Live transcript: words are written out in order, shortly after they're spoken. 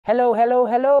Hello, hello,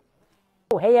 hello.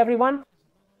 Hey everyone.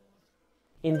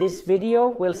 In this video,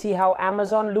 we'll see how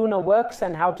Amazon Luna works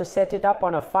and how to set it up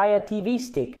on a Fire TV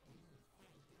stick.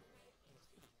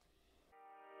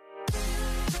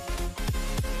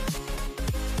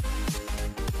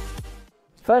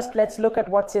 First, let's look at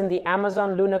what's in the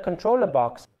Amazon Luna controller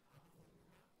box.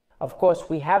 Of course,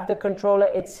 we have the controller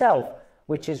itself,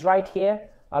 which is right here,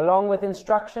 along with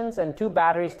instructions and 2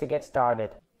 batteries to get started.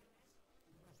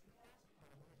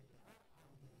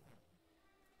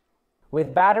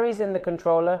 With batteries in the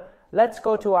controller, let's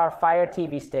go to our Fire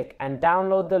TV stick and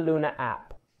download the Luna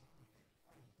app.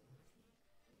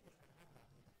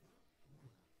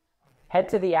 Head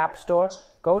to the App Store,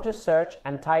 go to search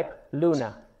and type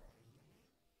Luna.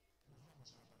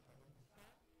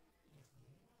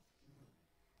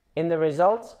 In the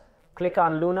results, click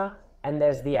on Luna and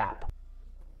there's the app.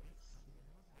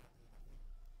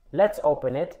 Let's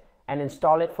open it and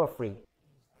install it for free.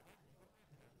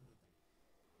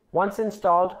 Once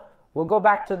installed, we'll go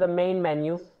back to the main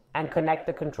menu and connect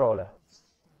the controller.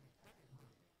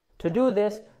 To do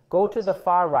this, go to the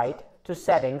far right to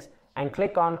Settings and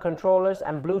click on Controllers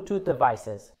and Bluetooth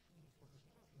Devices.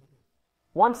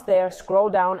 Once there, scroll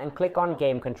down and click on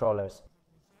Game Controllers.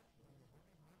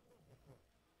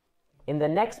 In the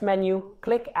next menu,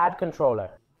 click Add Controller.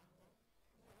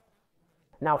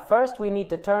 Now first we need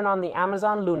to turn on the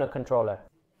Amazon Luna controller.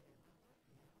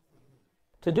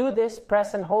 To do this,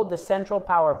 press and hold the central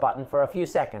power button for a few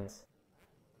seconds.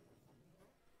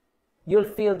 You'll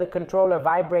feel the controller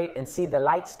vibrate and see the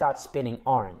light start spinning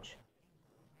orange.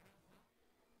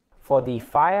 For the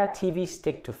Fire TV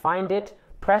stick to find it,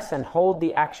 press and hold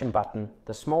the action button,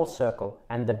 the small circle,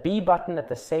 and the B button at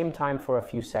the same time for a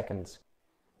few seconds.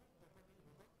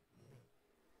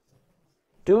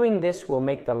 Doing this will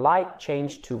make the light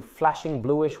change to flashing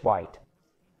bluish white.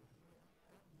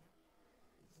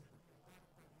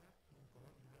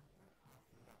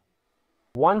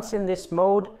 Once in this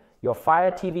mode, your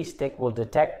Fire TV stick will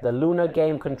detect the Luna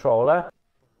game controller.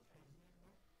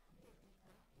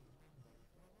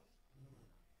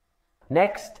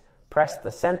 Next, press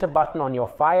the center button on your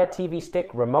Fire TV stick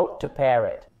remote to pair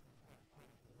it.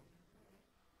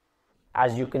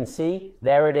 As you can see,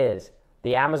 there it is,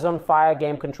 the Amazon Fire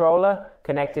game controller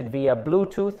connected via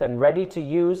Bluetooth and ready to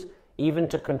use, even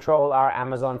to control our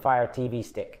Amazon Fire TV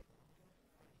stick.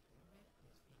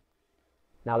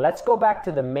 Now let's go back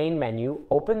to the main menu,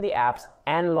 open the apps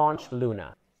and launch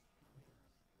Luna.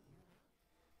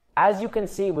 As you can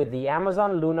see with the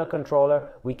Amazon Luna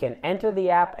controller, we can enter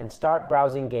the app and start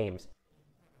browsing games.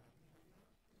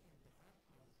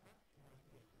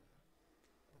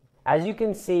 As you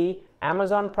can see,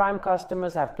 Amazon Prime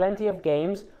customers have plenty of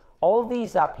games. All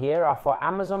these up here are for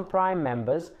Amazon Prime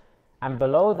members, and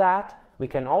below that we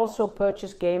can also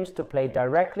purchase games to play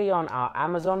directly on our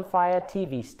Amazon Fire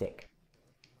TV stick.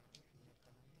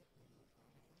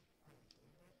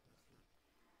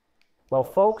 Well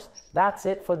folks, that's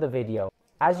it for the video.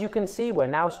 As you can see, we're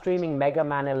now streaming Mega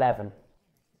Man 11.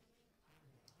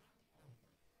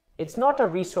 It's not a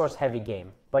resource-heavy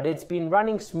game, but it's been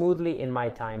running smoothly in my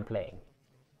time playing.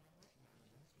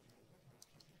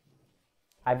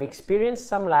 I've experienced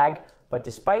some lag, but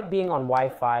despite being on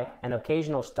Wi-Fi and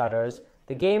occasional stutters,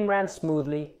 the game ran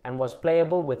smoothly and was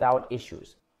playable without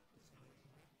issues.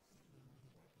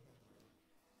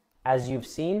 As you've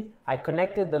seen, I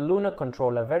connected the Luna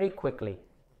controller very quickly.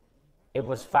 It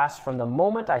was fast from the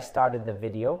moment I started the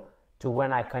video to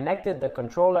when I connected the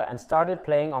controller and started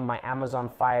playing on my Amazon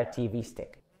Fire TV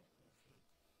stick.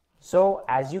 So,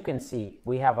 as you can see,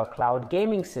 we have a cloud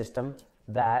gaming system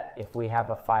that, if we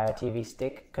have a Fire TV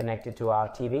stick connected to our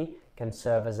TV, can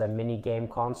serve as a mini game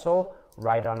console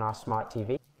right on our smart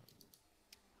TV.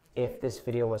 If this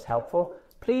video was helpful,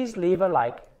 please leave a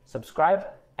like, subscribe,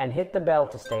 and hit the bell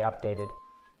to stay updated.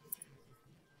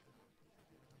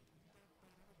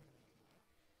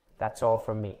 That's all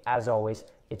from me. As always,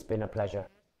 it's been a pleasure.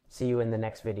 See you in the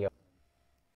next video.